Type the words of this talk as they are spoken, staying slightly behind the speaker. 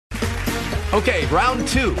Okay, round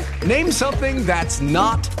two. Name something that's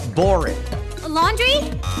not boring. A laundry?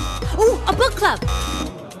 Ooh, a book club.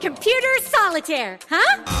 Computer solitaire,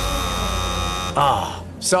 huh? Ah,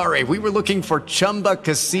 sorry, we were looking for Chumba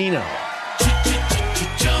Casino.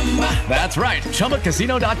 That's right,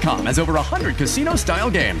 ChumbaCasino.com has over 100 casino-style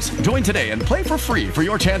games. Join today and play for free for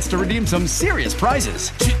your chance to redeem some serious prizes.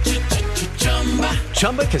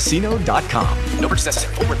 ChumbaCasino.com. No purchase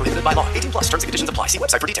necessary. Void where prohibited by law. 18 plus. Terms and conditions apply. See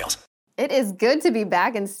website for details. It is good to be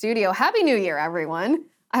back in studio. Happy New Year, everyone.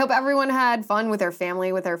 I hope everyone had fun with their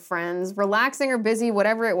family, with their friends, relaxing or busy,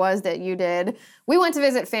 whatever it was that you did. We went to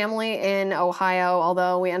visit family in Ohio,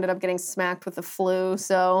 although we ended up getting smacked with the flu,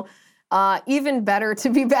 so even better to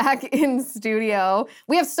be back in studio.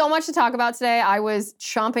 We have so much to talk about today. I was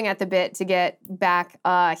chomping at the bit to get back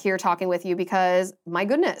here talking with you because, my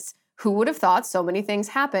goodness, who would have thought so many things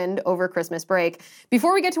happened over Christmas break?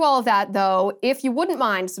 Before we get to all of that, though, if you wouldn't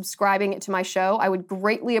mind subscribing to my show, I would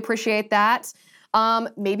greatly appreciate that.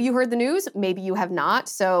 Maybe you heard the news, maybe you have not.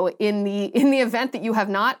 So in the event that you have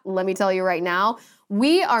not, let me tell you right now,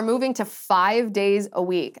 we are moving to 5 days a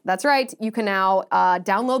week. That's right. You can now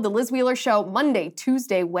download the Liz Wheeler Show Monday,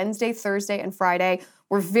 Tuesday, Wednesday, Thursday, and Friday.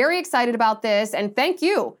 We're very excited about this, and thank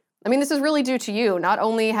you. I mean, this is really due to you. Not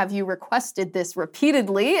only have you requested this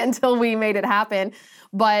repeatedly until we made it happen,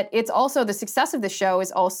 but it's also the success of the show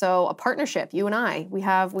is also a partnership. You and I, we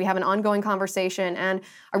have an ongoing conversation, and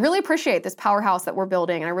I really appreciate this powerhouse that we're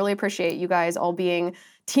building, and I really appreciate you guys all being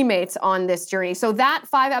teammates on this journey. So that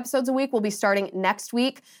 5 episodes a week will be starting next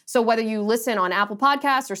week. So whether you listen on Apple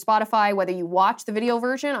Podcasts or Spotify, whether you watch the video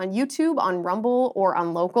version on YouTube, on Rumble, or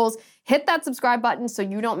on Locals, hit that subscribe button so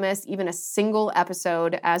you don't miss even a single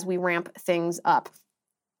episode as we ramp things up.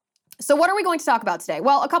 So what are we going to talk about today?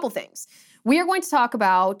 Well, a couple things. We are going to talk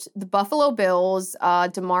about the Buffalo Bills,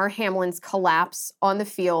 Damar Hamlin's collapse on the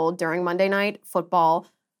field during Monday Night Football.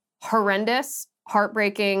 Horrendous,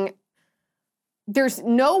 heartbreaking. There's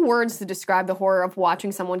no words to describe the horror of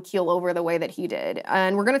watching someone keel over the way that he did.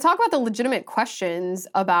 And we're going to talk about the legitimate questions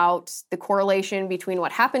about the correlation between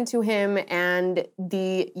what happened to him and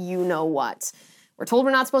the you-know-what. We're told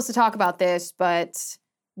we're not supposed to talk about this, but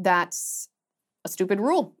that's a stupid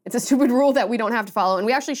rule. It's a stupid rule that we don't have to follow. And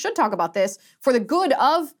we actually should talk about this for the good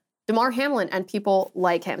of Damar Hamlin and people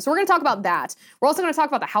like him. So we're going to talk about that. We're also going to talk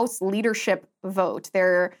about the House leadership vote.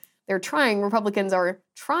 Republicans are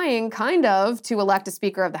trying kind of to elect a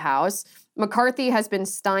Speaker of the House. McCarthy has been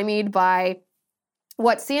stymied by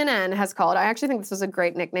what CNN has called, I actually think this was a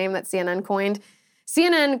great nickname that CNN coined.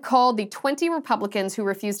 CNN called the 20 Republicans who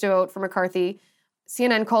refused to vote for McCarthy,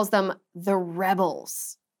 CNN calls them the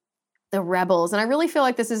rebels. The rebels. And I really feel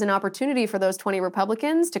like this is an opportunity for those 20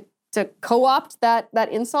 Republicans to co-opt that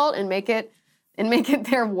insult and make it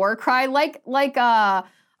their war cry, like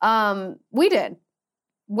we did.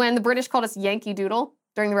 When the British called us Yankee Doodle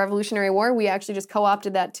during the Revolutionary War, we actually just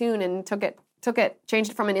co-opted that tune and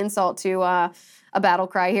changed it from an insult to a battle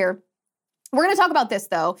cry here. We're going to talk about this,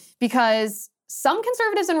 though, because some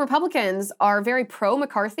conservatives and Republicans are very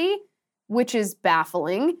pro-McCarthy, which is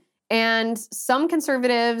baffling. And some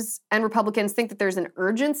conservatives and Republicans think that there's an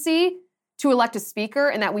urgency to elect a speaker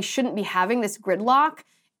and that we shouldn't be having this gridlock.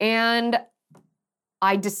 And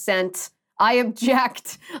I dissent. I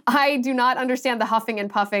object. I do not understand the huffing and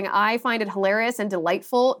puffing. I find it hilarious and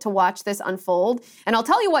delightful to watch this unfold. And I'll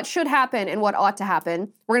tell you what should happen and what ought to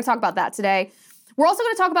happen. We're going to talk about that today. We're also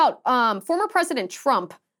going to talk about former President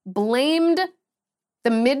Trump blamed the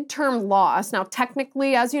midterm loss. Now,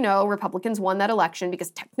 technically, as you know, Republicans won that election because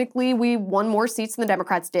technically we won more seats than the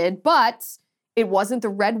Democrats did, but it wasn't the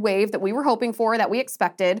red wave that we were hoping for, that we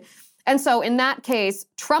expected. And so in that case,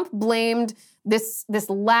 Trump blamed this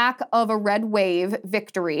lack of a red wave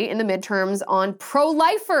victory in the midterms on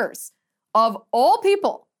pro-lifers of all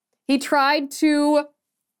people. He tried to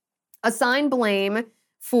assign blame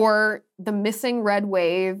for the missing red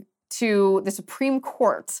wave to the Supreme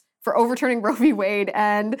Court for overturning Roe v. Wade.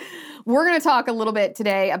 And we're going to talk a little bit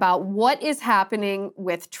today about what is happening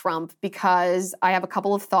with Trump, because I have a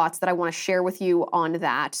couple of thoughts that I want to share with you on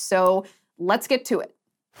that. So let's get to it.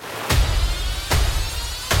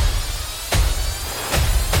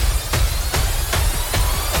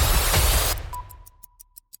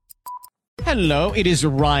 Hello, it is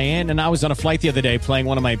Ryan, and I was on a flight the other day playing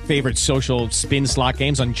one of my favorite social spin slot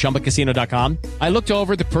games on ChumbaCasino.com. I looked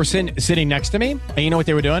over at the person sitting next to me, and you know what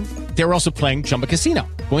they were doing? They were also playing Chumba Casino.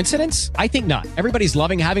 Coincidence? I think not. Everybody's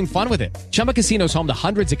loving having fun with it. Chumba Casino is home to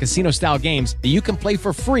hundreds of casino-style games that you can play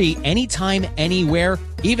for free anytime, anywhere,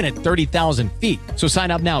 even at 30,000 feet. So sign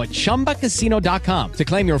up now at ChumbaCasino.com to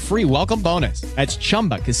claim your free welcome bonus. That's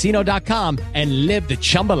ChumbaCasino.com and live the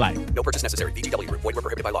Chumba life. No purchase necessary. VGW. Void where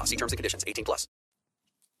prohibited by law. See terms and conditions. 18+.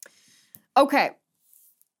 Okay.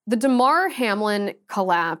 The Damar Hamlin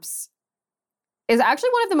collapse is actually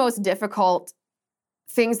one of the most difficult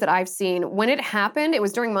things that I've seen. When it happened, it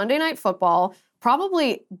was during Monday Night Football.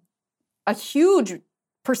 Probably a huge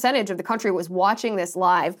percentage of the country was watching this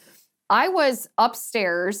live. I was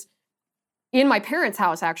upstairs in my parents'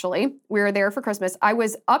 house, actually. We were there for Christmas. I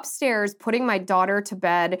was upstairs putting my daughter to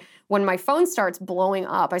bed when my phone starts blowing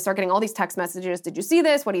up. I start getting all these text messages. Did you see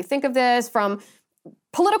this? What do you think of this? From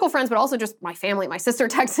political friends, but also just my family. My sister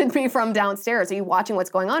texted me from downstairs. Are you watching what's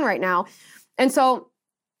going on right now? And so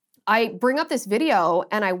I bring up this video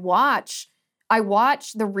and I watch the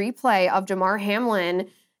replay of Damar Hamlin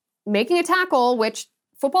making a tackle, which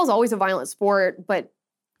football is always a violent sport, but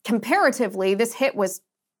comparatively, this hit was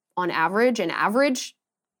on average an average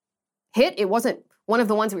hit. It wasn't one of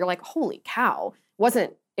the ones where you're like, holy cow.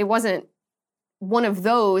 It wasn't one of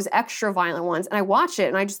those extra violent ones. And I watched it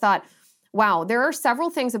and I just thought, wow, there are several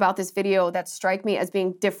things about this video that strike me as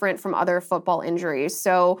being different from other football injuries.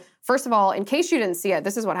 So first of all, in case you didn't see it,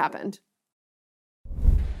 this is what happened.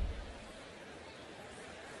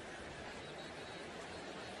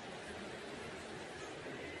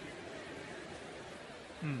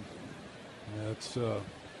 That's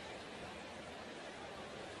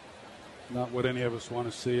not what any of us want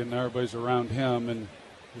to see, and everybody's around him, and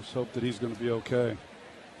just hope that he's going to be okay.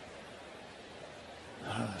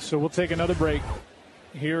 So we'll take another break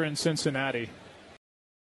here in Cincinnati.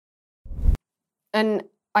 And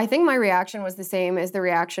I think my reaction was the same as the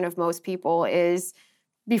reaction of most people. Is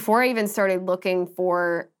before I even started looking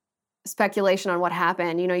for speculation on what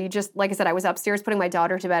happened, you just, like I said, I was upstairs putting my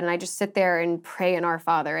daughter to bed and I just sit there and pray in Our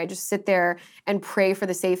Father. I just sit there and pray for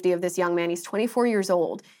the safety of this young man. He's 24 years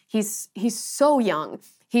old. He's so young.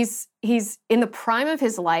 He's in the prime of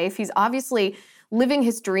his life. He's obviously living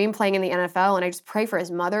his dream playing in the NFL, and I just pray for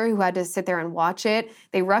his mother who had to sit there and watch it.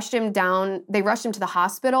 They rushed him to the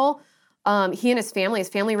hospital. He and his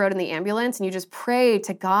family rode in the ambulance, and you just pray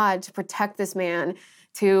to God to protect this man,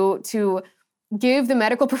 to give the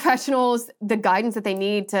medical professionals the guidance that they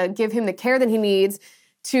need, to give him the care that he needs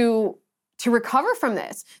to recover from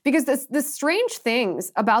this. Because the strange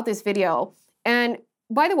things about this video, and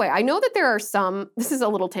by the way, I know that there are some, this is a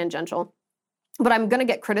little tangential, but I'm going to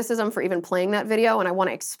get criticism for even playing that video, and I want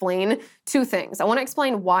to explain two things. I want to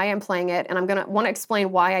explain why I'm playing it, and I'm going to want to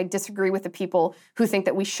explain why I disagree with the people who think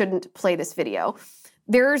that we shouldn't play this video.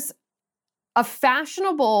 There's a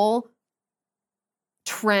fashionable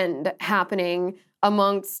trend happening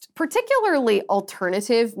amongst particularly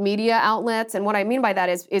alternative media outlets, and what I mean by that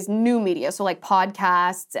is new media, so like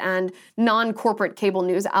podcasts and non-corporate cable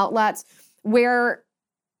news outlets, where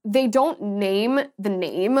they don't name the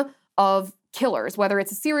name of killers, whether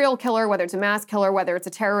it's a serial killer, whether it's a mass killer, whether it's a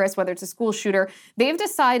terrorist, whether it's a school shooter. They've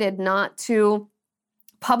decided not to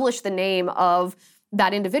publish the name of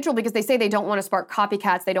that individual because they say they don't want to spark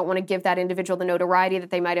copycats. They don't want to give that individual the notoriety that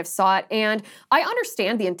they might have sought. And I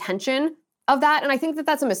understand the intention of that, and I think that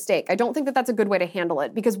that's a mistake. I don't think that that's a good way to handle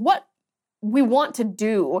it, because what we want to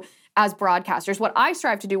do as broadcasters, what I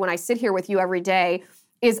strive to do when I sit here with you every day,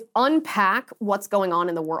 is unpack what's going on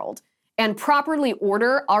in the world and properly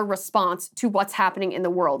order our response to what's happening in the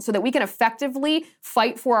world so that we can effectively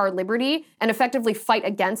fight for our liberty and effectively fight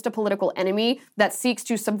against a political enemy that seeks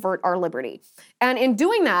to subvert our liberty. And in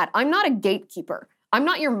doing that, I'm not a gatekeeper. I'm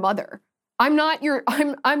not your mother. I'm not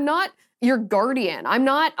your guardian. I'm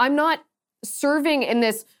not serving in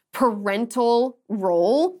this parental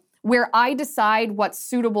role where I decide what's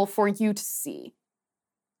suitable for you to see.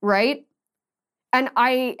 Right? And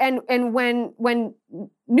when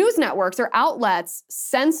news networks or outlets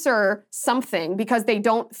censor something because they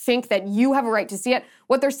don't think that you have a right to see it,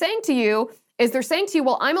 what they're saying to you is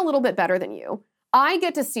well, I'm a little bit better than you. I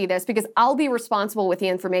get to see this because I'll be responsible with the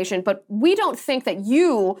information, but we don't think that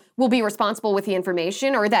you will be responsible with the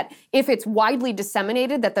information, or that if it's widely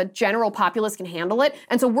disseminated that the general populace can handle it,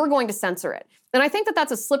 and so we're going to censor it. And I think that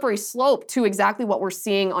that's a slippery slope to exactly what we're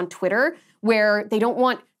seeing on Twitter, where they don't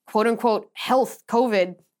want quote-unquote health,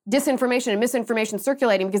 COVID, disinformation and misinformation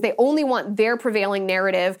circulating because they only want their prevailing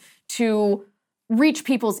narrative to reach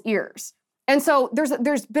people's ears. And so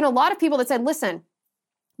there's been a lot of people that said, listen,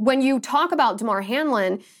 when you talk about Damar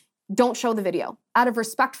Hamlin, don't show the video. Out of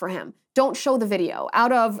respect for him, don't show the video.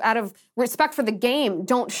 Out of respect for the game,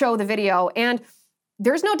 don't show the video. And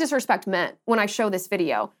there's no disrespect meant when I show this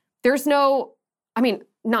video. There's no,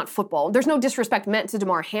 not football. There's no disrespect meant to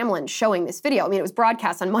Damar Hamlin showing this video. It was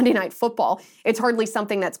broadcast on Monday Night Football. It's hardly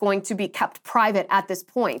something that's going to be kept private at this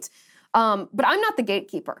point. But I'm not the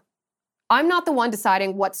gatekeeper. I'm not the one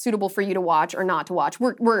deciding what's suitable for you to watch or not to watch.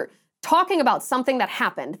 We're talking about something that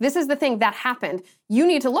happened. This is the thing that happened. You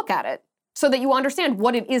need to look at it so that you understand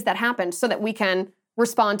what it is that happened so that we can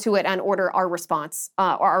respond to it and order our response,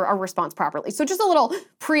 our response properly. So just a little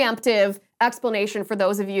preemptive explanation for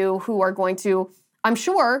those of you who are going to, I'm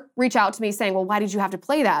sure, reach out to me saying, well, why did you have to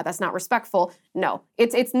play that? That's not respectful. No,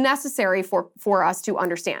 it's necessary for us to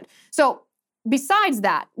understand. So besides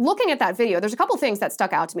that, looking at that video, there's a couple things that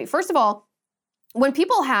stuck out to me. First of all, when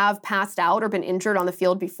people have passed out or been injured on the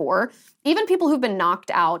field before, even people who've been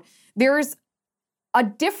knocked out, there's a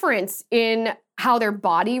difference in how their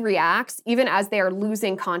body reacts even as they are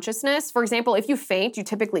losing consciousness. For example, if you faint, you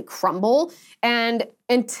typically crumble, and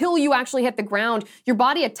until you actually hit the ground, your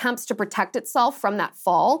body attempts to protect itself from that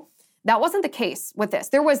fall. That wasn't the case with this.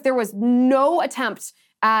 There was no attempt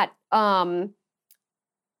at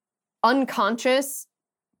unconscious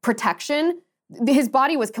protection. His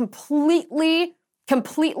body was completely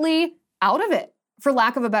out of it, for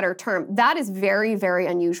lack of a better term. That is very, very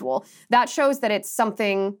unusual. That shows that it's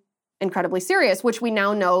something incredibly serious, which we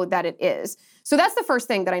now know that it is. So that's the first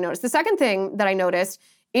thing that I noticed. The second thing that I noticed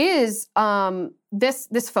is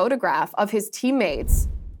this photograph of his teammates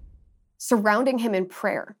surrounding him in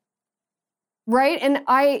prayer, right? And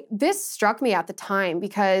this struck me at the time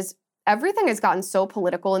because everything has gotten so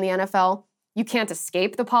political in the NFL. You can't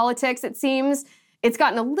escape the politics, it seems. It's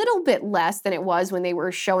gotten a little bit less than it was when they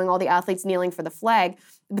were showing all the athletes kneeling for the flag.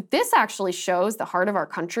 But this actually shows the heart of our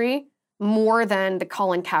country more than the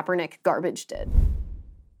Colin Kaepernick garbage did.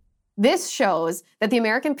 This shows that the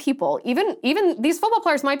American people, even these football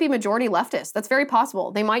players might be majority leftist. That's very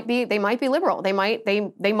possible. They might be liberal. They might,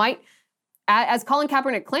 as Colin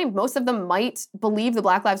Kaepernick claimed, most of them might believe the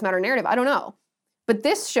Black Lives Matter narrative. I don't know. But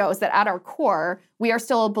this shows that at our core, we are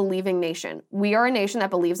still a believing nation. We are a nation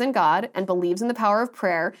that believes in God and believes in the power of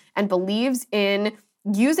prayer and believes in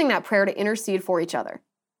using that prayer to intercede for each other.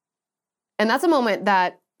 And that's a moment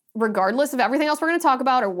that, regardless of everything else we're going to talk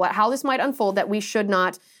about or how this might unfold, that we should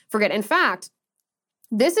not forget. In fact,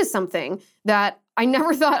 this is something that I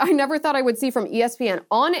never thought I would see from ESPN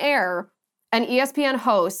on air. An ESPN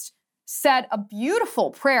host said a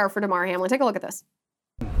beautiful prayer for Damar Hamlin. Take a look at this.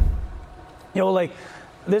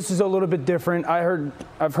 This is a little bit different.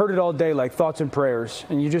 I've heard it all day, thoughts and prayers.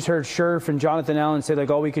 And you just heard Scherf and Jonathan Allen say,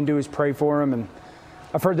 all we can do is pray for him. And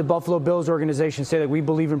I've heard the Buffalo Bills organization say, we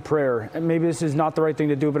believe in prayer. And maybe this is not the right thing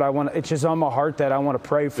to do, but it's just on my heart that I want to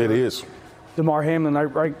pray for it is Damar Hamlin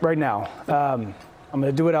right now. I'm going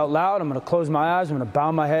to do it out loud. I'm going to close my eyes. I'm going to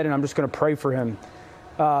bow my head, and I'm just going to pray for him.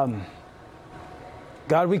 God,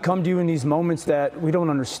 we come to you in these moments that we don't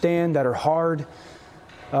understand, that are hard.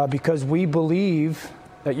 Because we believe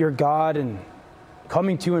that you're God, and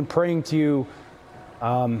coming to you and praying to you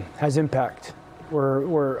has impact.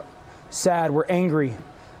 We're sad, we're angry,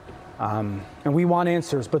 and we want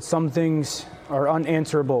answers, but some things are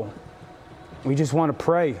unanswerable. We just want to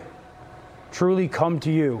pray, truly come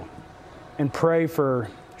to you and pray for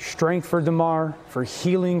strength for Damar, for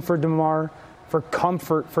healing for Damar, for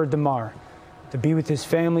comfort for Damar, to be with his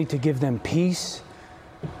family, to give them peace.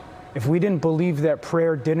 If we didn't believe that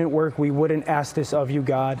prayer didn't work, we wouldn't ask this of you,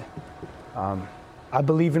 God. I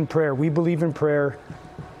believe in prayer. We believe in prayer.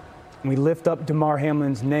 We lift up Damar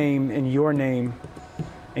Hamlin's name in your name.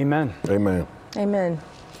 Amen. Amen. Amen.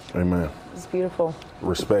 Amen. It's beautiful.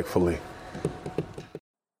 Respectfully.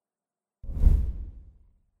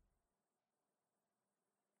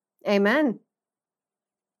 Amen.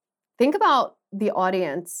 Think about the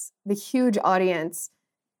audience, the huge audience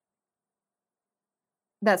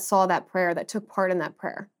that saw that prayer, that took part in that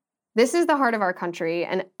prayer. This is the heart of our country.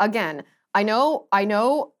 And again, I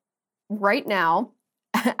know right now,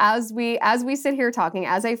 as we sit here talking,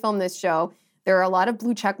 as I film this show, there are a lot of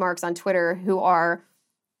blue check marks on Twitter who are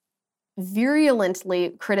virulently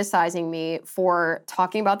criticizing me for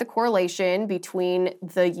talking about the correlation between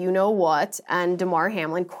the you-know-what and Damar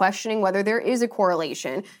Hamlin, questioning whether there is a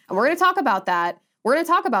correlation. And we're going to talk about that. We're going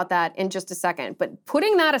to talk about that in just a second. But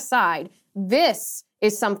putting that aside, this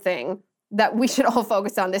is something that we should all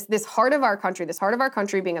focus on. This heart of our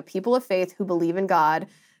country being a people of faith who believe in God,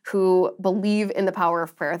 who believe in the power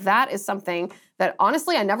of prayer. That is something that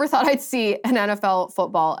honestly I never thought I'd see in NFL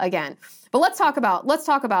football again. But let's talk about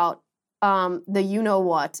the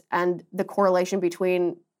you-know-what and the correlation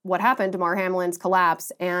between what happened, Damar Hamlin's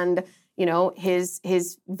collapse, and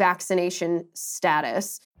his vaccination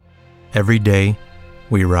status. Every day,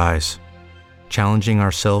 we rise, challenging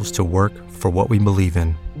ourselves to work for what we believe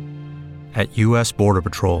in. At U.S. Border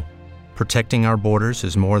Patrol, protecting our borders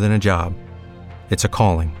is more than a job, it's a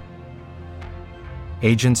calling.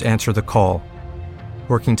 Agents answer the call,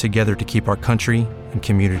 working together to keep our country and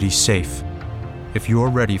communities safe. If you're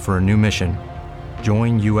ready for a new mission,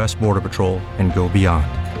 join U.S. Border Patrol and go beyond.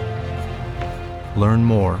 Learn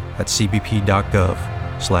more at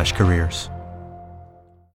cbp.gov/careers.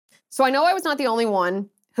 So I know I was not the only one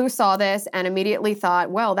who saw this and immediately thought,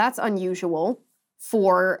 well, that's unusual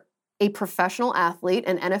for a professional athlete,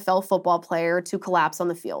 an NFL football player, to collapse on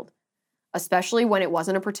the field, especially when it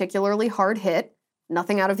wasn't a particularly hard hit,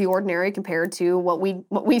 nothing out of the ordinary compared to what we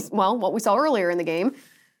saw earlier in the game.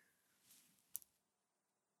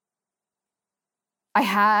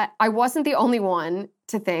 I wasn't the only one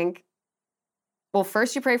to think, well,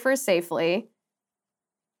 first you pray for us safely,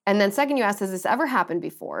 and then second you ask, has this ever happened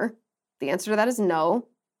before? The answer to that is no.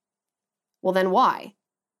 Well, then why?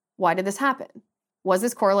 Why did this happen? Was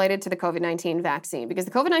this correlated to the COVID-19 vaccine? Because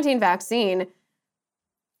the COVID-19 vaccine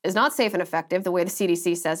is not safe and effective the way the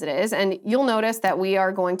CDC says it is. And you'll notice that we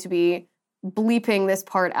are going to be bleeping this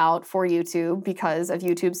part out for YouTube because of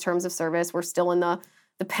YouTube's terms of service. We're still in the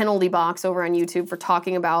penalty box over on YouTube for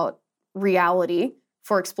talking about reality,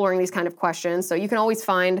 for exploring these kind of questions. So you can always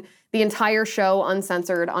find the entire show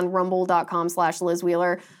uncensored on rumble.com/Liz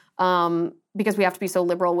Wheeler. Because we have to be so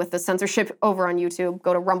liberal with the censorship over on YouTube.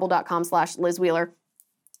 Go to rumble.com/Liz Wheeler.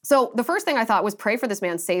 So the first thing I thought was pray for this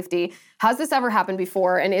man's safety. Has this ever happened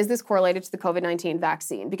before? And is this correlated to the COVID-19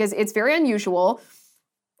 vaccine? Because it's very unusual,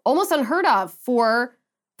 almost unheard of, for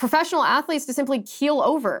professional athletes to simply keel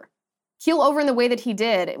over in the way that he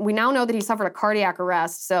did. We now know that he suffered a cardiac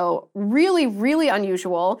arrest. So really, really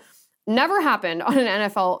unusual. Never happened on an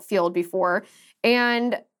NFL field before.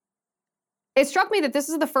 And it struck me that this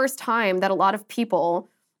is the first time that a lot of people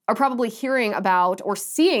are probably hearing about or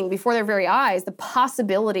seeing before their very eyes the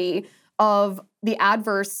possibility of the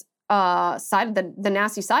adverse the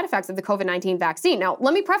nasty side effects of the COVID-19 vaccine. Now,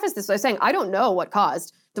 let me preface this by saying I don't know what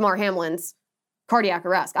caused Damar Hamlin's cardiac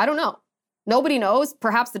arrest. I don't know. Nobody knows.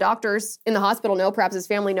 Perhaps the doctors in the hospital know. Perhaps his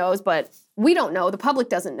family knows, but we don't know. The public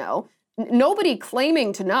doesn't know. Nobody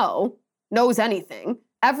claiming to know knows anything.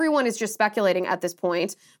 Everyone is just speculating at this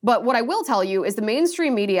point. But what I will tell you is the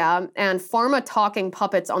mainstream media and pharma talking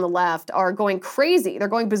puppets on the left are going crazy. They're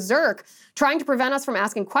going berserk, trying to prevent us from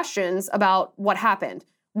asking questions about what happened,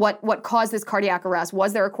 what caused this cardiac arrest.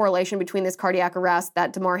 Was there a correlation between this cardiac arrest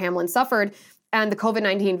that Damar Hamlin suffered and the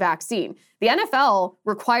COVID-19 vaccine? The NFL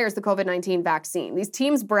requires the COVID-19 vaccine. These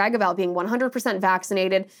teams brag about being 100%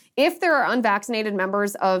 vaccinated. If there are unvaccinated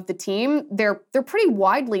members of the team, they're pretty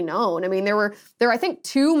widely known. I mean, there were I think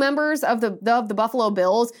 2 members of the Buffalo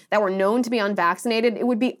Bills that were known to be unvaccinated. It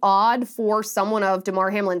would be odd for someone of Damar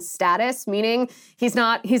Hamlin's status, meaning he's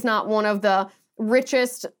not one of the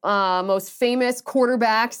richest, most famous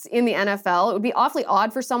quarterbacks in the NFL. It would be awfully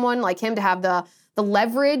odd for someone like him to have the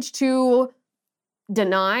leverage to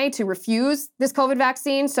deny, to refuse this COVID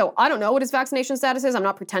vaccine. So I don't know what his vaccination status is. I'm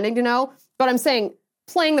not pretending to know, but I'm saying,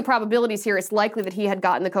 playing the probabilities here, it's likely that he had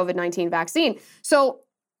gotten the COVID-19 vaccine. So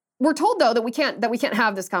we're told, though, that we can't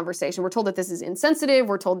have this conversation. We're told that this is insensitive.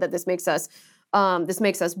 We're told that this makes us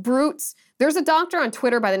brutes. There's a doctor on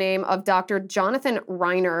Twitter by the name of Dr. Jonathan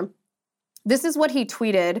Reiner. This is what he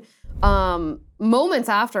tweeted moments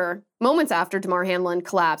after Damar Hamlin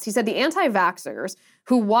collapsed. He said, the anti-vaxxers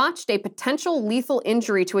who watched a potential lethal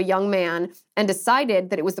injury to a young man and decided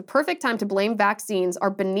that it was the perfect time to blame vaccines are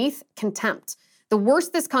beneath contempt. The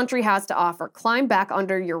worst this country has to offer. Climb back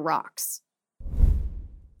under your rocks.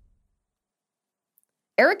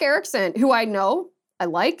 Eric Erickson, who I know, I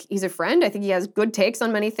like, he's a friend. I think he has good takes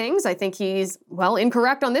on many things. I think he's,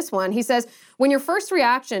 incorrect on this one. He says, when your first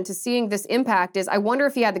reaction to seeing this impact is, I wonder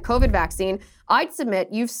if he had the COVID vaccine, I'd submit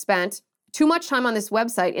you've spent too much time on this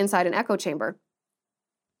website inside an echo chamber.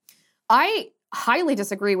 I highly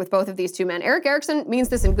disagree with both of these two men. Eric Erickson means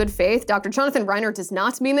this in good faith. Dr. Jonathan Reiner does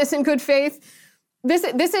not mean this in good faith. This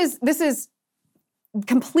is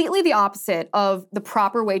completely the opposite of the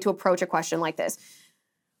proper way to approach a question like this.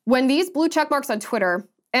 When these blue check marks on Twitter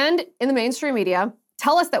and in the mainstream media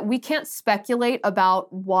tell us that we can't speculate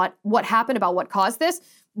about what happened, about what caused this,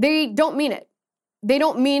 they don't mean it. They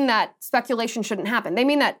don't mean that speculation shouldn't happen. They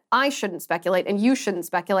mean that I shouldn't speculate and you shouldn't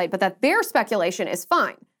speculate, but that their speculation is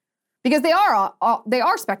fine. Because they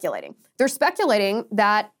are speculating. They're speculating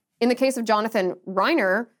that, in the case of Jonathan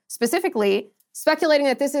Reiner, specifically, speculating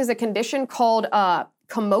that this is a condition called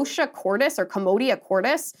commotio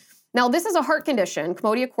cordis. Now, this is a heart condition,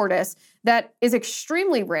 commotio cordis, that is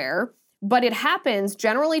extremely rare, but it happens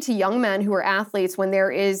generally to young men who are athletes when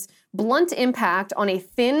there is blunt impact on a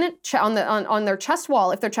thin on their chest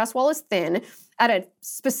wall. If their chest wall is thin at a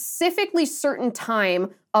specifically certain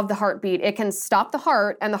time of the heartbeat, it can stop the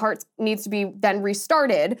heart, and the heart needs to be then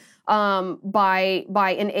restarted by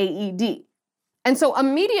an AED. And so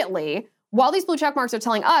immediately, while these blue check marks are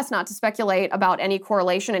telling us not to speculate about any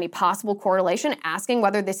correlation, any possible correlation, asking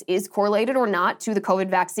whether this is correlated or not to the COVID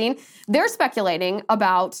vaccine, they're speculating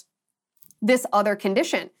about this other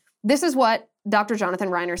condition. This is what Dr. Jonathan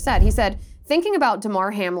Reiner said. He said, thinking about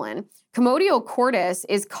Damar Hamlin, commotio cordis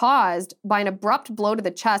is caused by an abrupt blow to the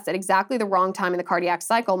chest at exactly the wrong time in the cardiac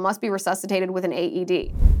cycle, must be resuscitated with an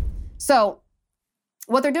AED. So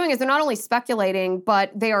what they're doing is they're not only speculating,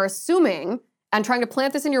 but they are assuming and trying to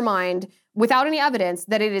plant this in your mind without any evidence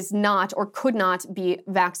that it is not or could not be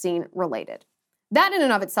vaccine related. That in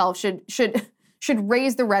and of itself should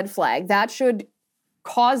raise the red flag. That should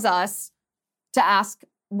cause us to ask,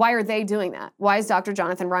 why are they doing that? Why is Dr.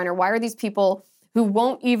 Jonathan Reiner, why are these people who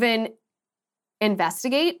won't even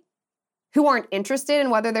investigate, who aren't interested in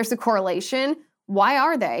whether there's a correlation, why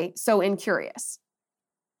are they so incurious?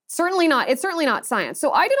 It's certainly not science.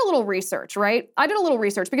 So I did a little research, right? I did a little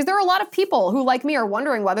research because there are a lot of people who, like me, are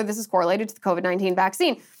wondering whether this is correlated to the COVID-19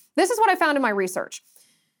 vaccine. This is what I found in my research.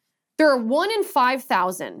 There are 1 in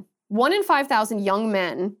 5,000 young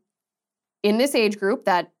men in this age group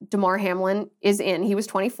that Damar Hamlin is in. He was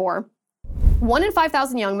 24. 1 in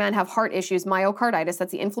 5,000 young men have heart issues, myocarditis,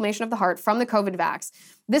 that's the inflammation of the heart from the COVID vax.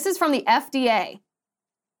 This is from the FDA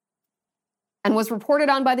and was reported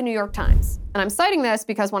on by the New York Times. And I'm citing this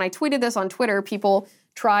because when I tweeted this on Twitter, people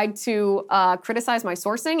tried to criticize my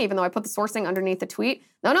sourcing, even though I put the sourcing underneath the tweet.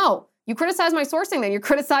 No, you criticize my sourcing, then you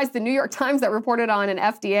criticize the New York Times that reported on an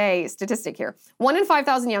FDA statistic here. 1 in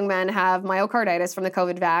 5,000 young men have myocarditis from the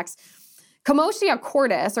COVID vax. Commotio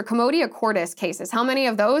cordis cases, how many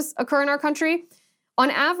of those occur in our country? On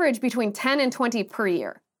average, between 10 and 20 per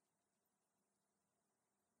year.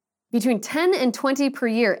 Between 10 and 20 per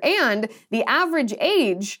year. And the average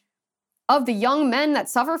age of the young men that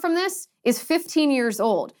suffer from this is 15 years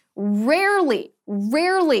old. Rarely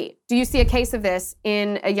do you see a case of this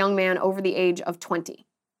in a young man over the age of 20.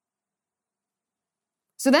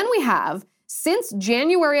 So then we have, since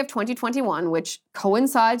January of 2021, which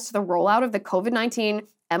coincides to the rollout of the COVID-19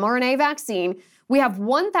 mRNA vaccine, we have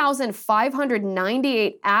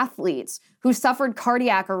 1,598 athletes who suffered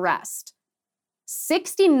cardiac arrest.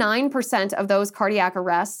 69% of those cardiac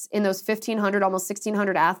arrests in those 1,500, almost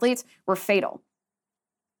 1,600 athletes were fatal.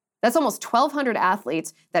 That's almost 1,200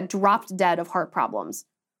 athletes that dropped dead of heart problems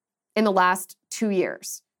in the last 2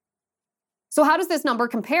 years. So how does this number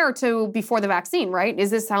compare to before the vaccine, right?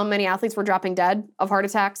 Is this how many athletes were dropping dead of heart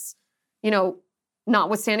attacks,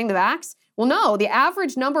 notwithstanding the vax? Well, no, the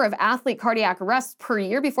average number of athlete cardiac arrests per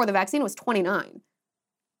year before the vaccine was 29.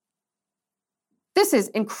 This is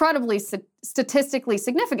incredibly statistically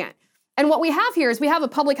significant. And what we have here is we have a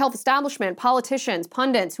public health establishment, politicians,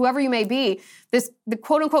 pundits, whoever you may be, the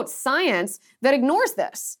quote unquote science that ignores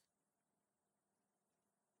this.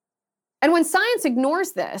 And when science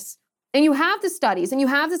ignores this, and you have the studies and you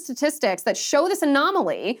have the statistics that show this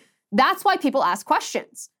anomaly, that's why people ask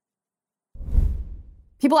questions.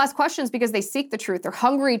 People ask questions because they seek the truth. They're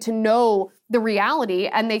hungry to know the reality,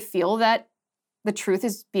 and they feel that the truth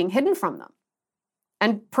is being hidden from them.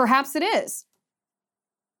 And perhaps it is.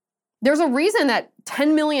 There's a reason that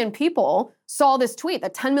 10 million people saw this tweet,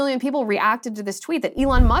 that 10 million people reacted to this tweet, that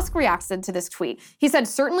Elon Musk reacted to this tweet. He said,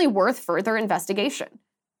 certainly worth further investigation.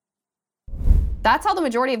 That's how the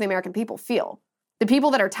majority of the American people feel. The people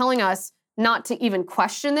that are telling us not to even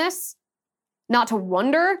question this, not to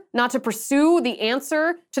wonder, not to pursue the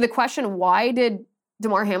answer to the question, why did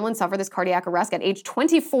Damar Hamlin suffer this cardiac arrest at age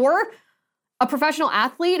 24? A professional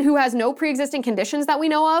athlete who has no pre-existing conditions that we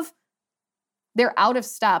know of, they're out of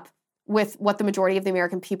step with what the majority of the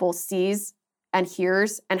American people sees and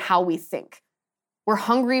hears and how we think. We're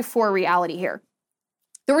hungry for reality here.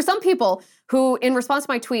 There were some people who, in response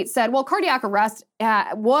to my tweet, said, well, cardiac arrest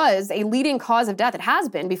was a leading cause of death. It has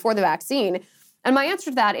been before the vaccine. And my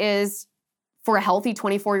answer to that is, for a healthy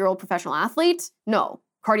 24-year-old professional athlete, no,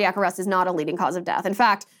 cardiac arrest is not a leading cause of death. In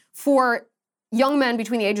fact, for young men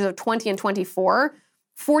between the ages of 20 and 24,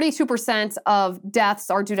 42% of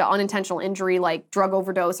deaths are due to unintentional injury like drug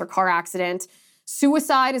overdose or car accident.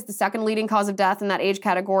 Suicide is the second leading cause of death in that age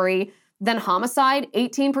category. Then homicide,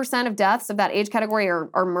 18% of deaths of that age category are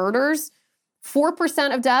murders.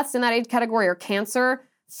 4% of deaths in that age category are cancer.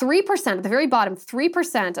 3%, at the very bottom,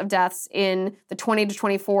 3% of deaths in the 20 to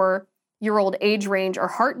 24-year-old age range are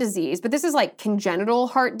heart disease. But this is like congenital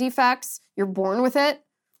heart defects. You're born with it.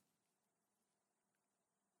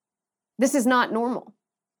 This is not normal.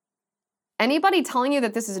 Anybody telling you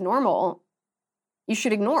that this is normal, you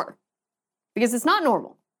should ignore, because it's not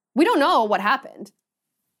normal. We don't know what happened.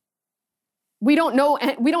 We don't know,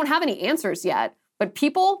 we don't have any answers yet, but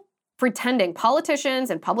people pretending,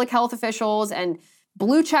 politicians and public health officials and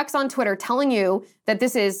blue checks on Twitter telling you that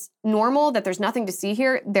this is normal, that there's nothing to see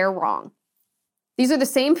here, they're wrong. These are the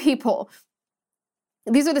same people.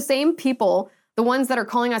 The ones that are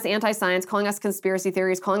calling us anti-science, calling us conspiracy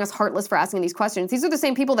theories, calling us heartless for asking these questions. These are the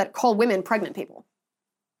same people that call women pregnant people.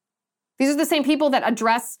 These are the same people that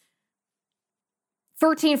address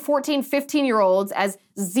 13, 14, 15-year-olds as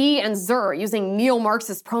Z and Zer using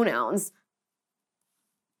neo-Marxist pronouns.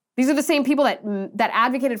 These are the same people that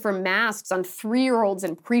advocated for masks on 3-year-olds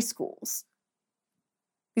in preschools.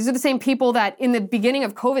 These are the same people that in the beginning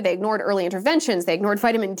of COVID, they ignored early interventions, they ignored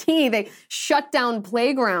vitamin D, they shut down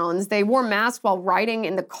playgrounds, they wore masks while riding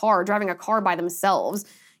in the car, driving a car by themselves.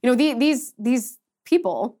 These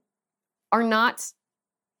people are not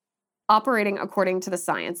operating according to the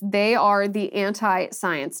science. They are the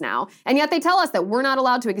anti-science now. And yet they tell us that we're not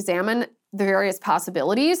allowed to examine the various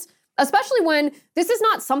possibilities, especially when this is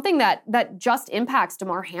not something that just impacts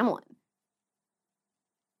Damar Hamlin.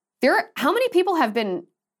 How many people have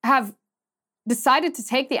decided to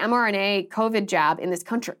take the mRNA COVID jab in this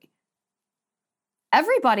country?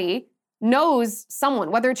 Everybody knows someone,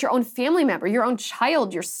 whether it's your own family member, your own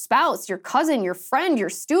child, your spouse, your cousin, your friend, your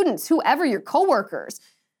students, whoever, your coworkers.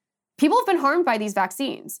 People have been harmed by these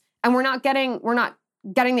vaccines, and we're not getting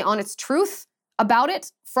the honest truth about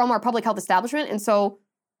it from our public health establishment, and so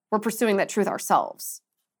we're pursuing that truth ourselves.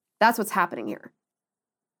 That's what's happening here.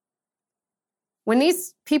 When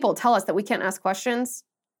these people tell us that we can't ask questions,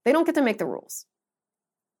 they don't get to make the rules.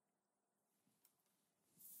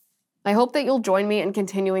 I hope that you'll join me in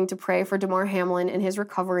continuing to pray for Damar Hamlin and his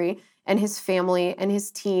recovery and his family and his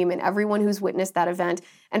team and everyone who's witnessed that event.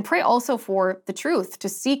 And pray also for the truth, to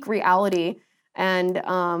seek reality. And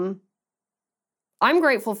I'm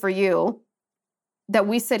grateful for you that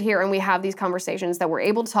we sit here and we have these conversations, that we're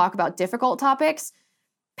able to talk about difficult topics,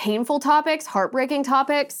 painful topics, heartbreaking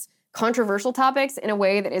topics, controversial topics in a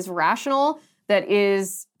way that is rational, that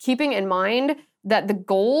is keeping in mind that the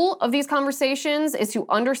goal of these conversations is to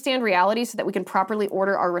understand reality so that we can properly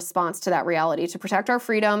order our response to that reality, to protect our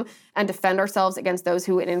freedom and defend ourselves against those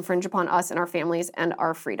who would infringe upon us and our families and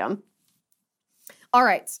our freedom. All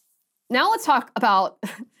right, now let's talk about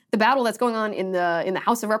the battle that's going on in the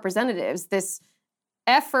House of Representatives, this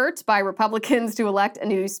effort by Republicans to elect a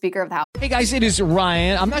new Speaker of the House. Hey guys, it is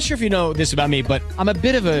Ryan. I'm not sure if you know this about me, but I'm a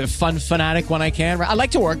bit of a fun fanatic when I can. I like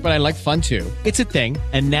to work, but I like fun too. It's a thing.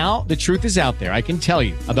 And now the truth is out there. I can tell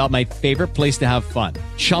you about my favorite place to have fun.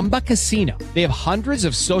 Chumba Casino. They have hundreds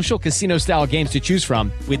of social casino style games to choose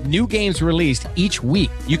from with new games released each week.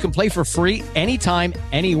 You can play for free anytime,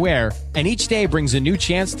 anywhere. And each day brings a new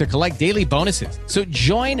chance to collect daily bonuses. So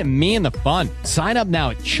join me in the fun. Sign up now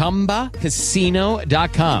at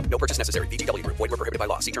ChumbaCasino.com. No purchase necessary. VGW. Void where prohibited by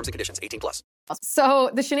law. See terms and conditions. 18+.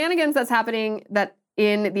 So the shenanigans that's happening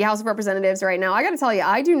in the House of Representatives right now, I got to tell you,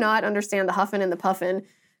 I do not understand the huffing and the puffing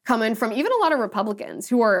coming from even a lot of Republicans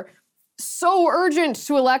who are so urgent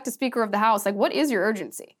to elect a Speaker of the House. Like, what is your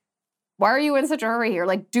urgency? Why are you in such a hurry here?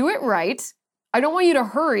 Like, do it right. I don't want you to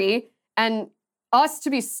hurry and us to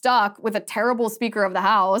be stuck with a terrible Speaker of the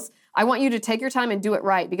House. I want you to take your time and do it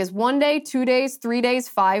right, because 1 day, 2 days, 3 days,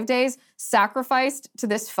 5 days sacrificed to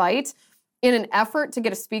this fight in an effort to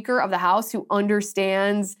get a Speaker of the House who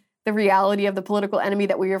understands the reality of the political enemy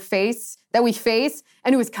that we face,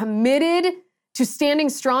 and who is committed to standing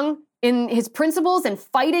strong in his principles and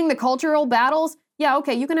fighting the cultural battles. Yeah,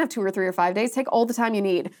 okay, you can have 2 or 3 or 5 days. Take all the time you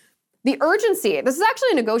need. The urgency, this is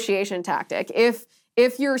actually a negotiation tactic.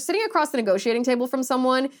 If you're sitting across the negotiating table from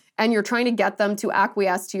someone and you're trying to get them to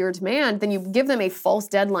acquiesce to your demand, then you give them a false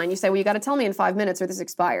deadline. You say, well, you got to tell me in 5 minutes or this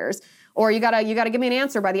expires. Or you got to give me an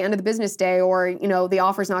answer by the end of the business day, or, the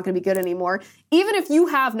offer's not going to be good anymore. Even if you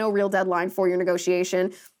have no real deadline for your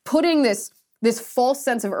negotiation, putting this false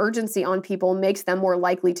sense of urgency on people makes them more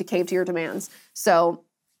likely to cave to your demands. So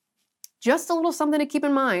just a little something to keep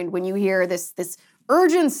in mind when you hear this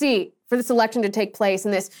urgency for this election to take place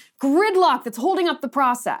and this gridlock that's holding up the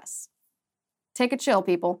process. Take a chill,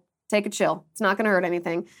 people. Take a chill. It's not going to hurt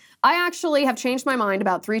anything. I actually have changed my mind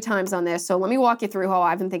about 3 times on this, so let me walk you through how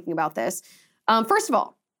I've been thinking about this. First of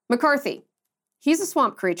all, McCarthy. He's a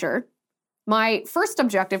swamp creature. My first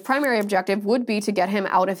primary objective, would be to get him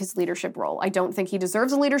out of his leadership role. I don't think he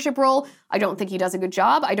deserves a leadership role. I don't think he does a good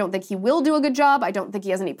job. I don't think he will do a good job. I don't think he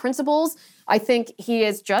has any principles. I think he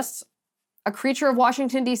is just a creature of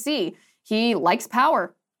Washington, D.C. He likes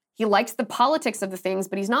power. He likes the politics of the things,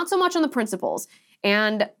 but he's not so much on the principles.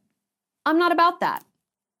 And I'm not about that.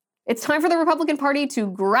 It's time for the Republican Party to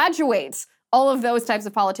graduate all of those types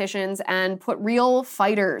of politicians and put real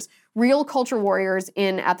fighters, real culture warriors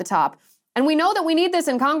in at the top. And we know that we need this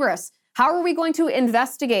in Congress. How are we going to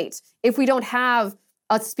investigate if we don't have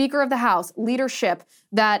a Speaker of the House, leadership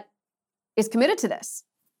that is committed to this?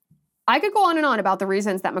 I could go on and on about the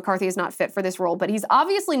reasons that McCarthy is not fit for this role, but he's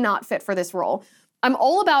obviously not fit for this role. I'm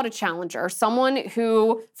all about a challenger, someone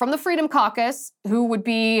who, from the Freedom Caucus, who would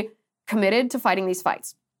be committed to fighting these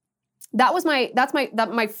fights. That's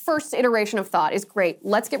my first iteration of thought is great.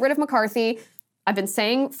 Let's get rid of McCarthy. I've been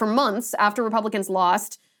saying for months after Republicans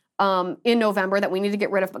lost in November that we need to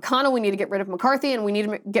get rid of McConnell, we need to get rid of McCarthy, and we need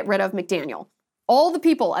to get rid of McDaniel. All the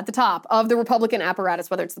people at the top of the Republican apparatus,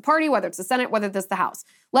 whether it's the party, whether it's the Senate, whether it's the House.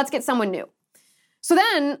 Let's get someone new. So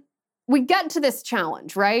then we get to this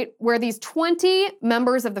challenge, right, where these 20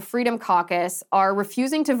 members of the Freedom Caucus are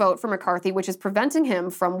refusing to vote for McCarthy, which is preventing him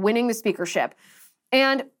from winning the speakership.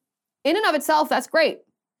 And in and of itself, that's great.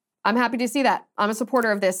 I'm happy to see that. I'm a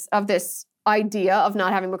supporter of this idea of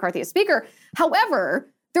not having McCarthy as speaker. However,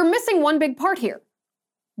 they're missing one big part here.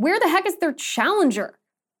 Where the heck is their challenger?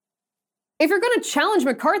 If you're going to challenge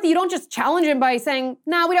McCarthy, you don't just challenge him by saying,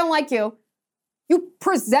 nah, we don't like you. You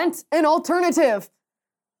present an alternative.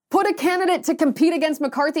 Put a candidate to compete against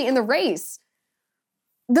McCarthy in the race.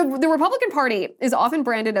 The Republican Party is often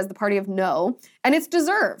branded as the party of no, and it's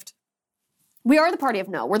deserved. We are the party of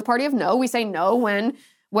no. We're the party of no. We say no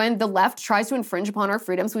when the left tries to infringe upon our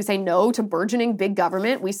freedoms. We say no to burgeoning big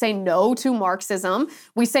government. We say no to Marxism.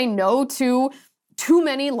 We say no to too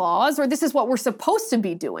many laws, or this is what we're supposed to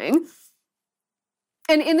be doing.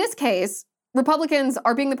 And in this case, Republicans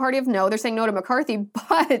are being the party of no. They're saying no to McCarthy,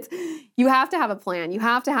 but you have to have a plan. You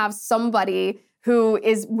have to have somebody who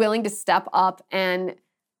is willing to step up and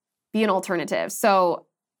be an alternative. So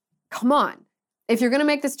come on. If you're going to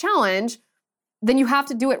make this challenge, then you have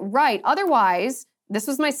to do it right. Otherwise, this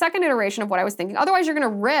was my second iteration of what I was thinking. Otherwise, you're going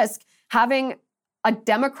to risk having a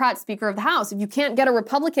Democrat Speaker of the House. If you can't get a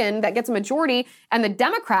Republican that gets a majority, and the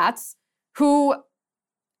Democrats who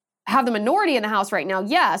have the minority in the House right now,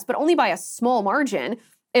 yes, but only by a small margin.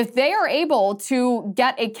 If they are able to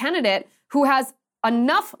get a candidate who has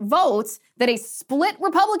enough votes that a split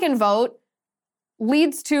Republican vote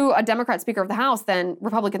leads to a Democrat Speaker of the House, then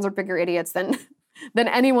Republicans are bigger idiots than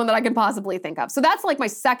anyone that I can possibly think of. So that's like my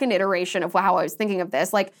second iteration of how I was thinking of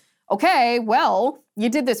this. Like, okay, well, you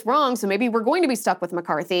did this wrong, so maybe we're going to be stuck with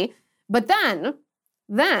McCarthy. But then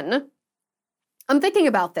I'm thinking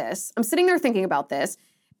about this. I'm sitting there thinking about this.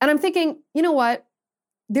 And I'm thinking, you know what?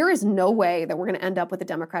 There is no way that we're going to end up with a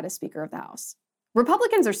Democrat as Speaker of the House.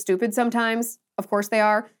 Republicans are stupid sometimes. Of course they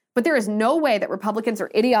are. But there is no way that Republicans are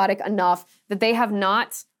idiotic enough that they have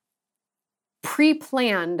not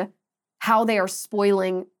pre-planned how they are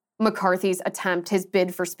spoiling McCarthy's attempt, his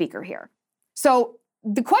bid for Speaker here. So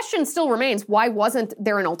the question still remains, why wasn't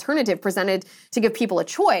there an alternative presented to give people a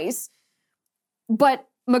choice? But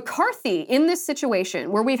McCarthy, in this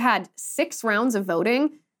situation where we've had 6 rounds of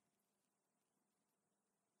voting,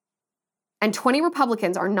 and 20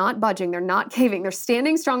 Republicans are not budging, they're not caving, they're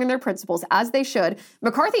standing strong in their principles, as they should.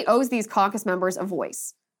 McCarthy owes these caucus members a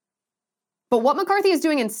voice. But what McCarthy is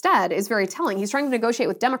doing instead is very telling. He's trying to negotiate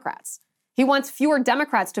with Democrats. He wants fewer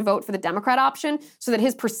Democrats to vote for the Democrat option so that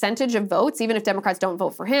his percentage of votes, even if Democrats don't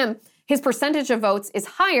vote for him, his percentage of votes is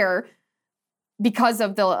higher because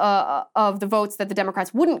of the votes that the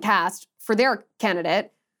Democrats wouldn't cast for their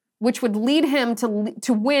candidate, which would lead him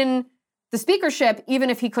to win the speakership, even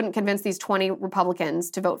if he couldn't convince these 20 Republicans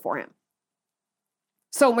to vote for him.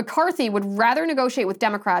 So McCarthy would rather negotiate with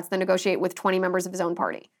Democrats than negotiate with 20 members of his own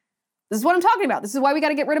party. This is what I'm talking about. This is why we got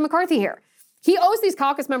to get rid of McCarthy here. He owes these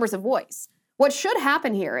caucus members a voice. What should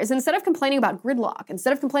happen here is instead of complaining about gridlock,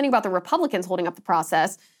 instead of complaining about the Republicans holding up the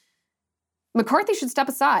process, McCarthy should step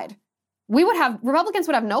aside. Republicans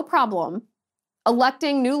would have no problem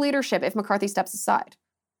electing new leadership if McCarthy steps aside.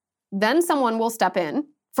 Then someone will step in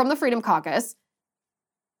from the Freedom Caucus,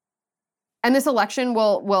 and this election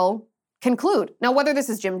will conclude. Now, whether this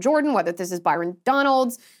is Jim Jordan, whether this is Byron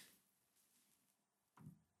Donalds,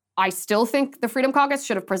 I still think the Freedom Caucus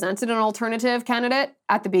should have presented an alternative candidate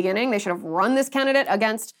at the beginning. They should have run this candidate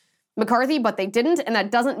against McCarthy, but they didn't, and that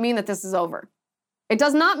doesn't mean that this is over. It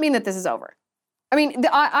does not mean that this is over. I mean,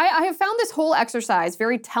 I have found this whole exercise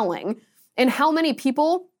very telling in how many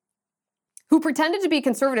people who pretended to be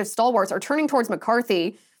conservative stalwarts are turning towards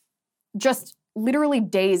McCarthy just literally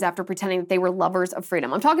days after pretending that they were lovers of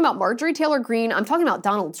freedom. I'm talking about Marjorie Taylor Greene. I'm talking about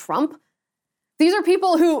Donald Trump. These are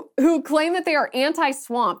people who claim that they are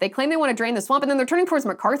anti-swamp. They claim they want to drain the swamp, and then they're turning towards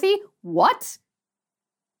McCarthy? What?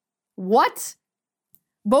 What?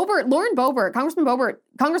 Lauren Boebert,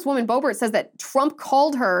 Congresswoman Boebert says that Trump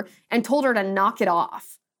called her and told her to knock it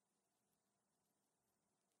off.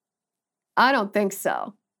 I don't think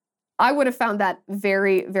so. I would have found that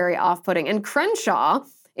very, very off-putting. And Crenshaw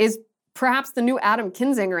is perhaps the new Adam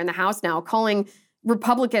Kinzinger in the House now, calling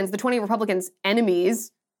Republicans, the 20 Republicans,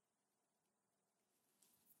 enemies.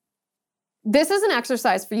 This is an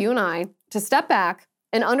exercise for you and I to step back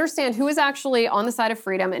and understand who is actually on the side of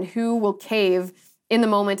freedom and who will cave in the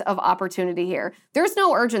moment of opportunity here. There's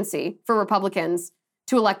no urgency for Republicans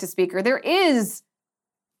to elect a speaker. There is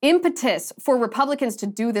impetus for Republicans to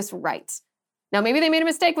do this right. Now, maybe they made a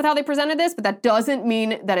mistake with how they presented this, but that doesn't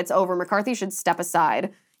mean that it's over. McCarthy should step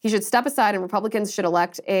aside. He should step aside, and Republicans should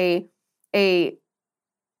elect a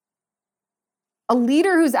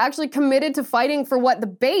leader who's actually committed to fighting for what the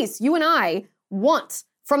base, you and I, want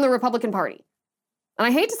from the Republican Party. And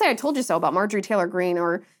I hate to say I told you so about Marjorie Taylor Greene,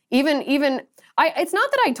 or even it's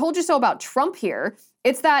not that I told you so about Trump here.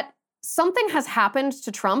 It's that something has happened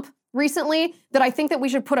to Trump recently that I think that we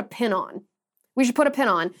should put a pin on. We should put a pin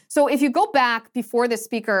on. So if you go back before this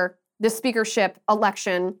speakership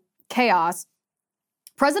election chaos,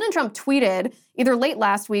 President Trump tweeted either late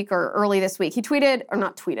last week or early this week. He tweeted, or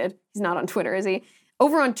not tweeted, he's not on Twitter, is he?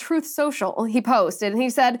 Over on Truth Social, he posted, and he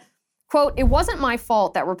said, quote, "It wasn't my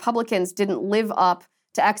fault that Republicans didn't live up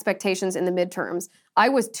to expectations in the midterms. I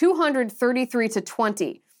was 233 to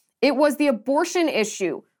 20. It was the abortion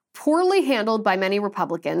issue, poorly handled by many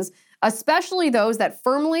Republicans, especially those that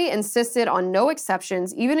firmly insisted on no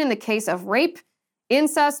exceptions, even in the case of rape,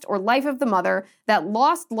 incest, or life of the mother, that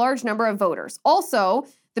lost large number of voters. Also,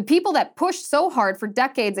 the people that pushed so hard for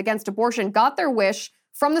decades against abortion got their wish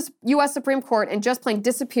from the U.S. Supreme Court and just plain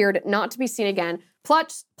disappeared, not to be seen again.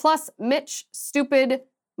 Plus Mitch stupid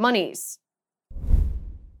monies."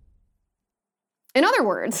 In other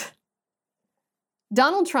words,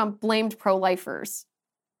 Donald Trump blamed pro-lifers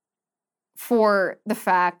for the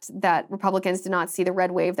fact that Republicans did not see the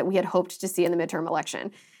red wave that we had hoped to see in the midterm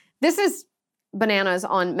election. This is bananas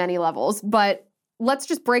on many levels, but let's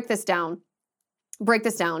just break this down.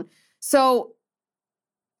 So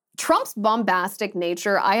Trump's bombastic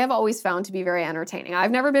nature, I have always found to be very entertaining.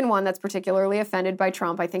 I've never been one that's particularly offended by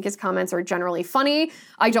Trump. I think his comments are generally funny.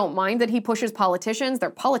 I don't mind that he pushes politicians. They're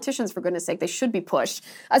politicians, for goodness sake. They should be pushed,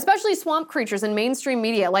 especially swamp creatures in mainstream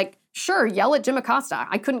media. Like, sure, yell at Jim Acosta.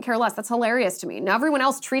 I couldn't care less. That's hilarious to me. Now, everyone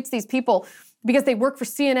else treats these people because they work for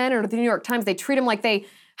CNN or the New York Times. They treat them like they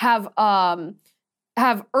have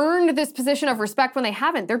earned this position of respect when they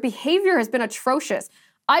haven't. Their behavior has been atrocious.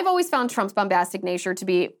 I've always found Trump's bombastic nature to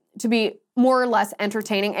be more or less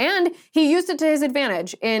entertaining, and he used it to his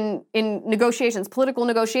advantage in negotiations, political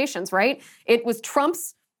negotiations, right? It was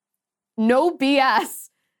Trump's no BS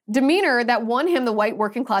demeanor that won him the white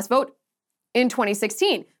working class vote in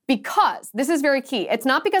 2016. Because, this is very key, it's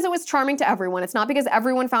not because it was charming to everyone, it's not because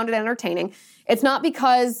everyone found it entertaining, it's not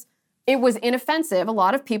because it was inoffensive. A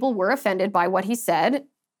lot of people were offended by what he said,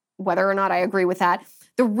 whether or not I agree with that.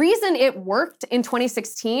 The reason it worked in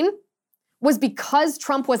 2016 was because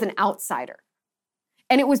Trump was an outsider.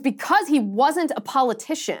 And it was because he wasn't a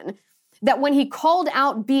politician that when he called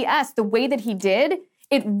out BS the way that he did,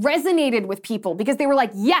 it resonated with people because they were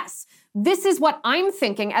like, yes, this is what I'm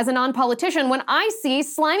thinking as a non-politician when I see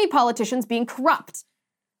slimy politicians being corrupt.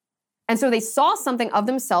 And so they saw something of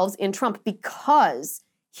themselves in Trump because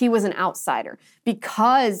he was an outsider,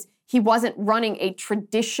 because he wasn't running a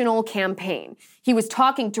traditional campaign. He was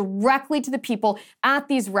talking directly to the people at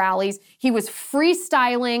these rallies. He was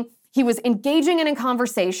freestyling. He was engaging in a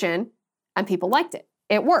conversation, and people liked it.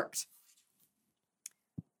 It worked.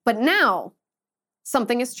 But now,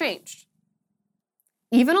 something has changed.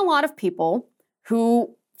 Even a lot of people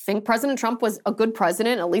who think President Trump was a good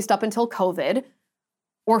president, at least up until COVID,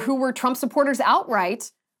 or who were Trump supporters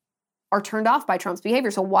outright, are turned off by Trump's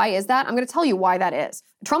behavior. So why is that? I'm going to tell you why that is.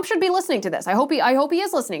 Trump should be listening to this. I hope he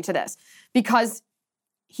is listening to this, because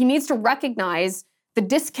he needs to recognize the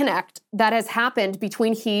disconnect that has happened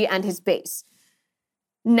between he and his base.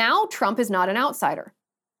 Now Trump is not an outsider.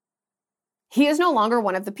 He is no longer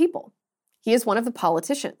one of the people. He is one of the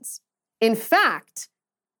politicians. In fact,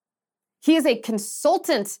 he is a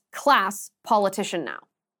consultant class politician now.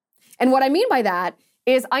 And what I mean by that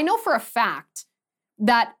is I know for a fact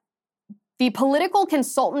that the political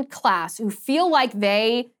consultant class who feel like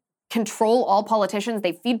they control all politicians,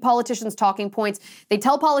 they feed politicians talking points, they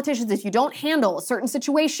tell politicians if you don't handle a certain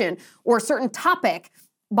situation or a certain topic,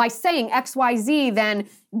 by saying XYZ, then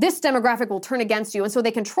this demographic will turn against you. And so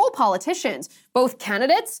they control politicians, both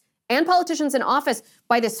candidates and politicians in office,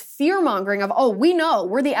 by this fear-mongering of, oh, we know,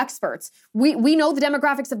 we're the experts. We know the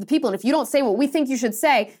demographics of the people, and if you don't say what we think you should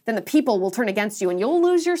say, then the people will turn against you and you'll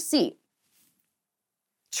lose your seat.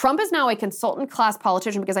 Trump is now a consultant-class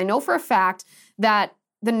politician because I know for a fact that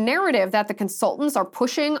the narrative that the consultants are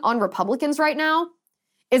pushing on Republicans right now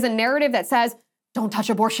is a narrative that says, don't touch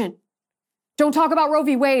abortion. Don't talk about Roe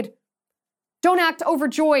v. Wade. Don't act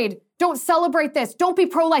overjoyed. Don't celebrate this. Don't be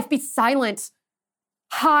pro-life. Be silent.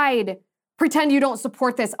 Hide. Pretend you don't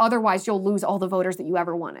support this. Otherwise, you'll lose all the voters that you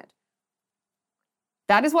ever wanted.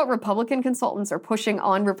 That is what Republican consultants are pushing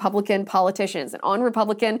on Republican politicians and on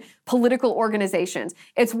Republican political organizations.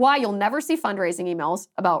 It's why you'll never see fundraising emails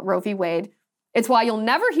about Roe v. Wade. It's why you'll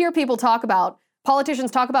never hear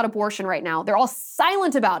politicians talk about abortion right now. They're all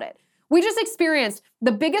silent about it. We just experienced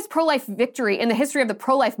the biggest pro-life victory in the history of the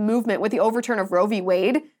pro-life movement with the overturn of Roe v.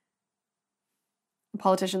 Wade.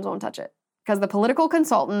 Politicians won't touch it because the political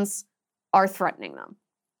consultants are threatening them.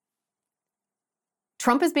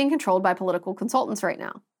 Trump is being controlled by political consultants right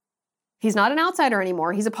now. He's not an outsider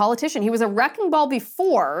anymore. He's a politician. He was a wrecking ball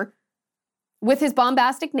before with his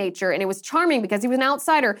bombastic nature, and it was charming because he was an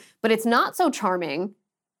outsider, but it's not so charming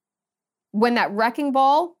when that wrecking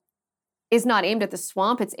ball is not aimed at the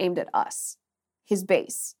swamp, it's aimed at us, his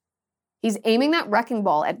base. He's aiming that wrecking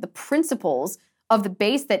ball at the principles of the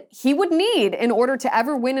base that he would need in order to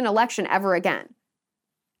ever win an election ever again.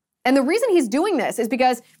 And the reason he's doing this is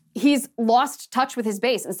because he's lost touch with his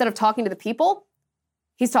base. Instead of talking to the people,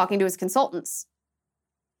 he's talking to his consultants.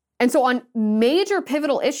 And so on major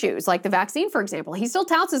pivotal issues like the vaccine, for example, he still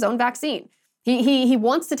touts his own vaccine. He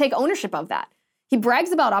wants to take ownership of that. He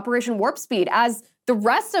brags about Operation Warp Speed as the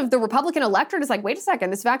rest of the Republican electorate is like, wait a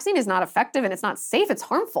second, this vaccine is not effective and it's not safe, it's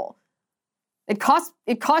harmful. It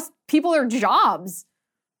costs people their jobs.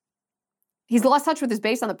 He's lost touch with his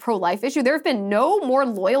base on the pro-life issue. There have been no more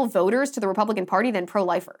loyal voters to the Republican Party than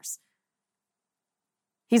pro-lifers.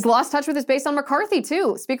 He's lost touch with his base on McCarthy,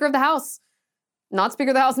 too, Speaker of the House. Not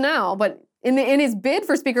Speaker of the House now, but in his bid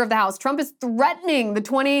for Speaker of the House, Trump is threatening the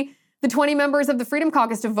 20 members of the Freedom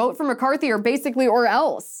Caucus to vote for McCarthy or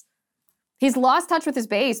else. He's lost touch with his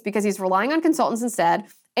base because he's relying on consultants instead.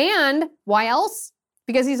 And why else?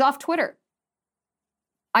 Because he's off Twitter.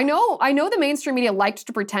 I know the mainstream media liked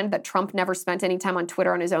to pretend that Trump never spent any time on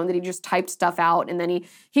Twitter on his own, that he just typed stuff out and then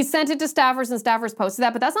he sent it to staffers and staffers posted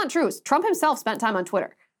that, but that's not true. Trump himself spent time on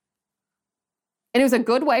Twitter. And it was a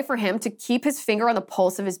good way for him to keep his finger on the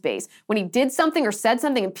pulse of his base. When he did something or said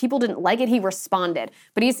something and people didn't like it, he responded.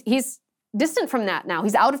 But he's distant from that now.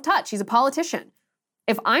 He's out of touch. He's a politician.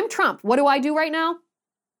 If I'm Trump, what do I do right now?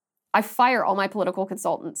 I fire all my political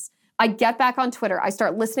consultants. I get back on Twitter. I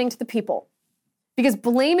start listening to the people. Because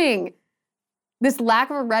blaming this lack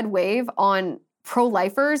of a red wave on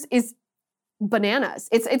pro-lifers is bananas.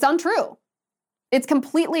 It's untrue. It's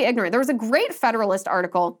completely ignorant. There was a great Federalist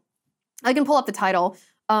article. I can pull up the title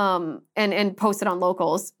and post it on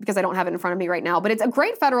Locals because I don't have it in front of me right now. But it's a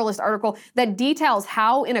great Federalist article that details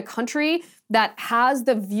how in a country that has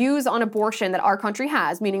the views on abortion that our country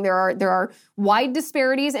has, meaning there are wide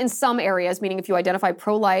disparities in some areas, meaning if you identify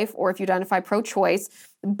pro-life or if you identify pro-choice,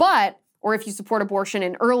 or if you support abortion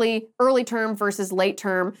in early term versus late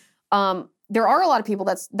term, there are a lot of people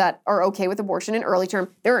that are okay with abortion in early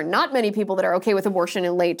term. There are not many people that are okay with abortion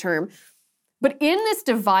in late term. But in this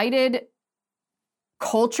divided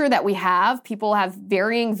culture that we have, people have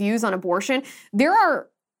varying views on abortion.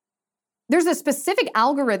 There's a specific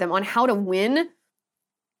algorithm on how to win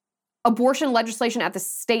abortion legislation at the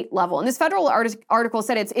state level. And this federal article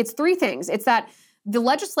said it's three things. It's that the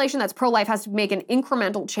legislation that's pro-life has to make an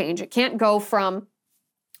incremental change. It can't go from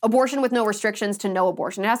abortion with no restrictions to no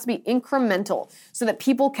abortion. It has to be incremental so that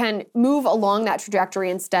people can move along that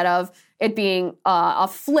trajectory instead of it being a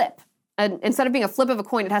flip. And instead of being a flip of a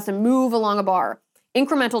coin, it has to move along a bar.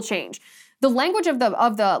 Incremental change. The language of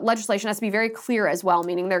the legislation has to be very clear as well,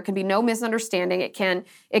 meaning there can be no misunderstanding. It can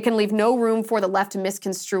leave no room for the left to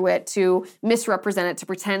misconstrue it, to misrepresent it, to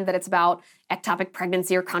pretend that it's about ectopic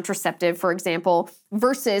pregnancy or contraceptive, for example,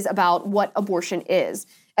 versus about what abortion is.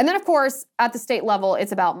 And then, of course, at the state level,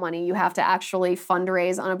 it's about money. You have to actually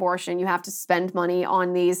fundraise on abortion. You have to spend money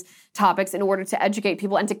on these topics in order to educate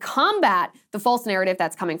people and to combat the false narrative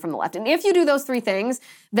that's coming from the left. And if you do those three things,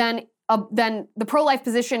 then the pro-life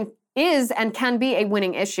position is and can be a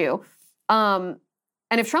winning issue. And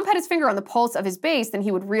if Trump had his finger on the pulse of his base, then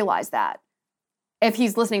he would realize that. If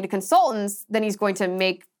he's listening to consultants, then he's going to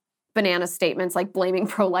make banana statements like blaming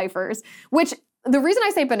pro-lifers, which the reason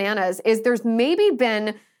I say bananas is there's maybe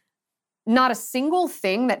been not a single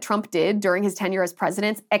thing that Trump did during his tenure as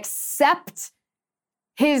president, except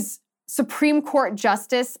his Supreme Court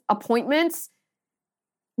justice appointments,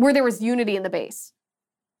 where there was unity in the base.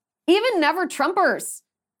 Even never-Trumpers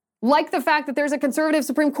like the fact that there's a conservative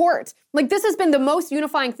Supreme Court. Like, this has been the most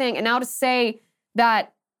unifying thing. And now to say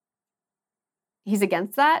that he's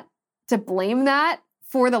against that, to blame that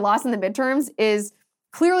for the loss in the midterms is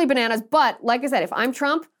clearly bananas. But like I said, if I'm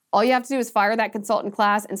Trump, all you have to do is fire that consultant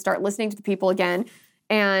class and start listening to the people again.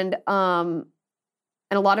 And a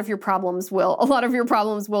lot of your problems will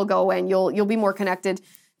go away, and you'll be more connected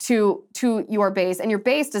to your base. And your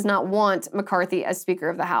base does not want McCarthy as Speaker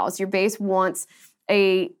of the House. Your base wants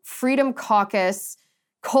a Freedom Caucus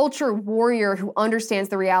culture warrior who understands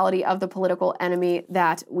the reality of the political enemy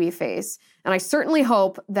that we face. And I certainly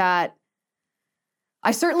hope that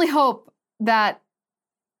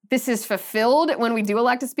this is fulfilled when we do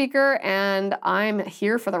elect a speaker, and I'm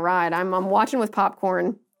here for the ride. I'm watching with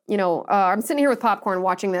popcorn. I'm sitting here with popcorn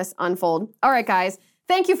watching this unfold. All right, guys,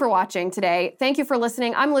 thank you for watching today. Thank you for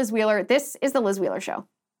listening. I'm Liz Wheeler. This is The Liz Wheeler Show.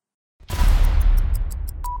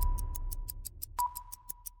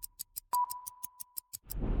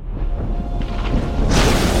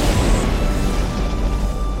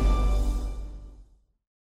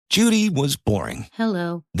 Judy was boring.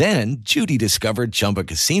 Hello. Then Judy discovered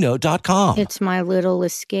ChumbaCasino.com. It's my little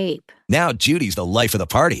escape. Now Judy's the life of the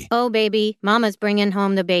party. Oh, baby, mama's bringing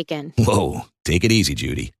home the bacon. Whoa, take it easy,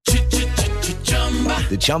 Judy.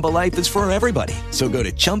 The Chumba life is for everybody. So go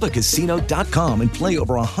to ChumbaCasino.com and play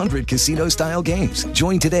over 100 casino-style games.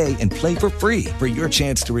 Join today and play for free for your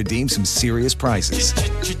chance to redeem some serious prizes.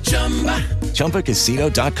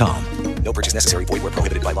 ChumbaCasino.com. No purchase necessary. Void where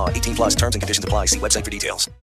prohibited by law. 18+ terms and conditions apply. See website for details.